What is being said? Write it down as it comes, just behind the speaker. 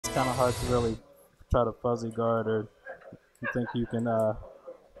kind of hard to really try to fuzzy guard, or you think you can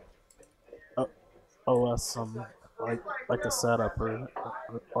OS some like a setup or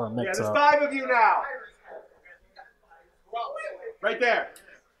a mix there's up. 5 of you now. Right there.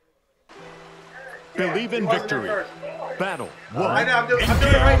 Believe in victory. Battle 1. Right now, I'm doing it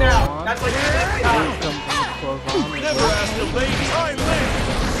right now. That's like Never ask a lady I live.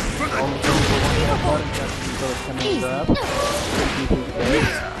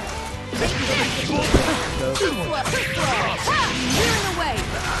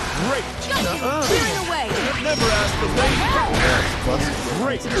 Great. Never ask a lady.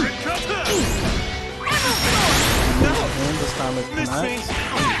 Great. This time it connects.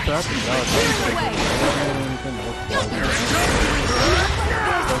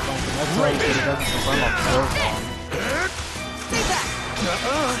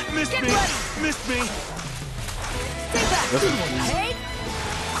 Missed me. Missed me.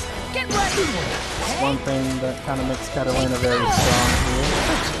 One thing that kind of makes Katalina very strong here.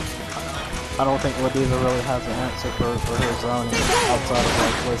 I don't think Ladiva really has an answer for her zoning outside of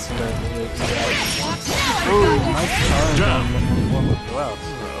like listening to his. Ooh, nice turn on the thrust.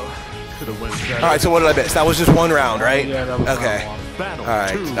 Alright, so what did I miss? That was just 1 round, right? Yeah, that was okay.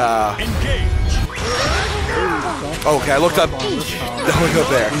 Alright, okay, I looked up. I looked up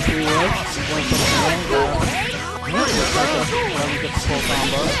there.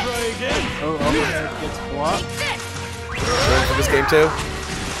 Ready for this game too?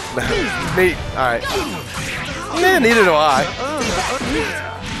 Neat. Alright. Yeah, neither do I.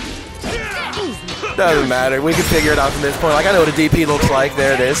 Doesn't matter. We can figure it out from this point. Like, I know what a DP looks like.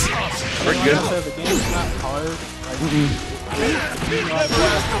 There it is. We're good.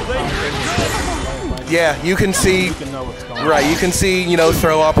 Yeah, you can see. Right, you can see, you know,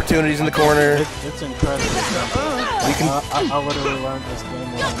 throw opportunities in the corner. It's incredible. You can. I literally learned this game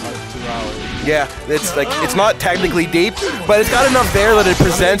in like 2 hours. Yeah, it's like it's not technically deep, but it's got enough there that it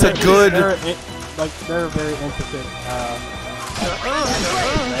presents a good. They're very intricate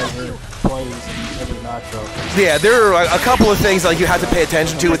plays in every matchup. Yeah, there are a couple of things like you have to pay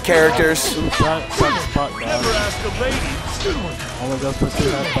attention to with characters. Only goes for 2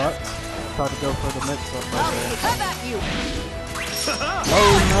 headbutts. Try to go for the mix-up right there.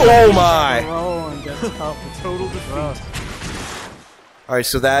 Oh my! Total defeat. Alright,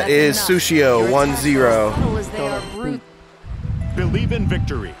 so that is Sushio 1-0. Believe in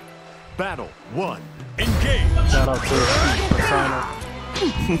victory. Battle 1. Engage. Shout out to Persona.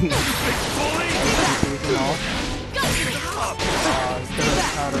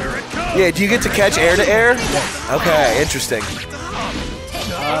 Yeah, do you get to catch air to air? Okay, interesting. So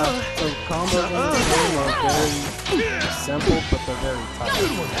combos in this game are very simple, but they're very tight.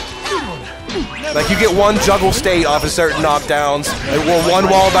 Like you get 1 juggle state off of certain knockdowns, or 1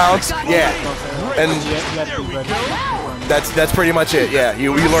 wall bounce. Yeah, and that's pretty much it. Yeah,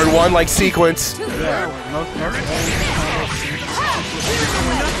 you learn 1 like sequence. Yeah,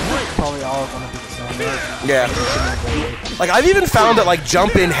 probably all of them are the same. Yeah. Like I've even found that like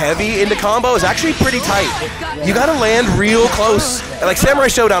jump in heavy into combo is actually pretty tight. You gotta land real close. And, like Samurai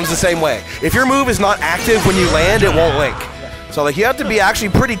Showdown's the same way. If your move is not active when you land, it won't link. So like you have to be actually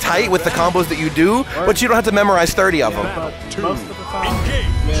pretty tight with the combos that you do, but you don't have to memorize 30 of them. Most of the time,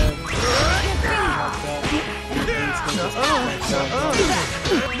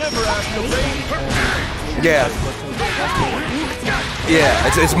 yeah. Yeah,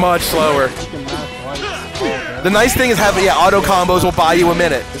 it's much slower. The nice thing is having auto combos will buy you a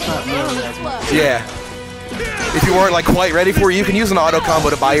minute. Yeah. If you weren't like quite ready for it, you can use an auto combo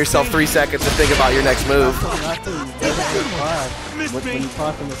to buy yourself 3 seconds to think about your next move. When you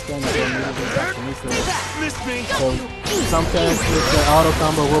talk in this game, you don't So some characters, the auto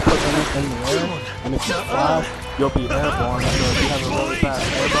combo will put them in the air, and if you fly, you'll be airborne. So if you have a really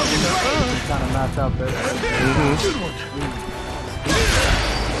fast air button, you can kind of match out there.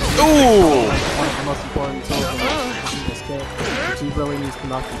 Ooh! One of the most important tools in this game. She really needs to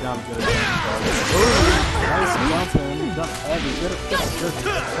knock you down to get it. Nice jumping, jump heavy.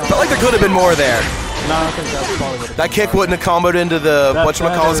 Felt like there could have been more there. No, I think that's probably what that kick wouldn't have comboed into the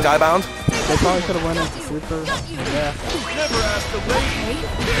whatchamacallit Skybound. They probably could have went into super. Yeah.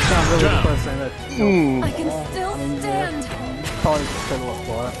 It's not really the first thing that. I can still stand. Probably could have looked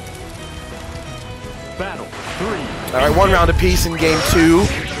for it. Battle 3. Alright, 1 round apiece in game 2.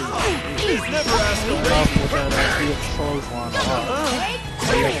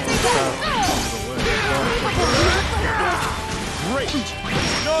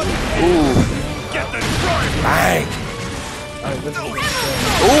 Ooh. Bang.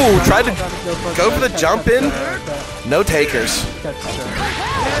 Ooh, tried to go for the jump in. No takers.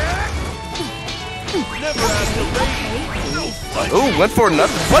 Ooh, went for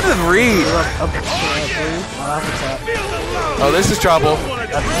another. What a read! Oh, this is trouble.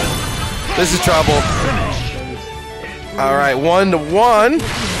 This is trouble. All right, 1-1.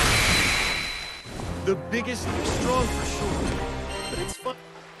 The biggest strong for sure, but it's fun.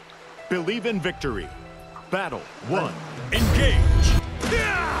 Believe in victory. Battle 1. Engage.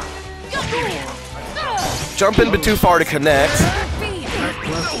 Jumping but too far to connect.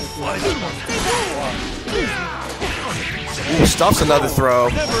 Ooh, stops another throw.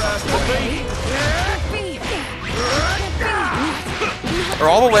 Are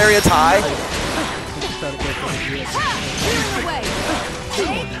all the lariats high?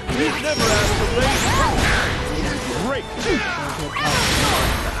 Great.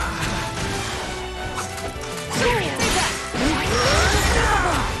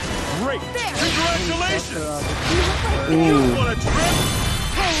 Great. Congratulations.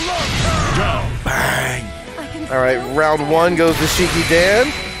 Bang. All right, round 1 goes to Shiki Dan. I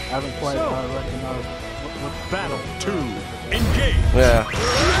haven't quite recognized what Battle 2. Engage. Yeah.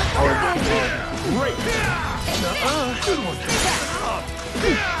 Great.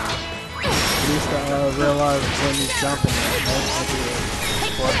 At least realize when he's jumping.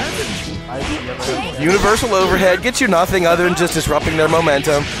 Universal overhead gets you nothing other than just disrupting their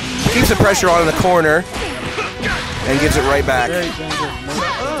momentum. Keeps the pressure on in the corner and gives it right back.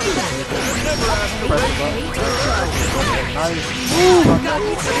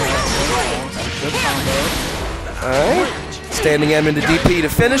 Alright. Standing M into DP to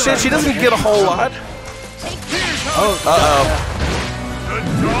finish it. She doesn't get a whole lot. Uh-oh.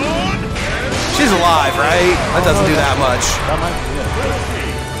 She's alive, right? That doesn't do that much.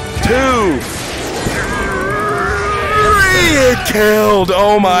 2. 3. It killed.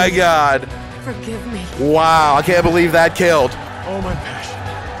 Oh my god. Forgive me. Wow, I can't believe that killed. Oh my passion.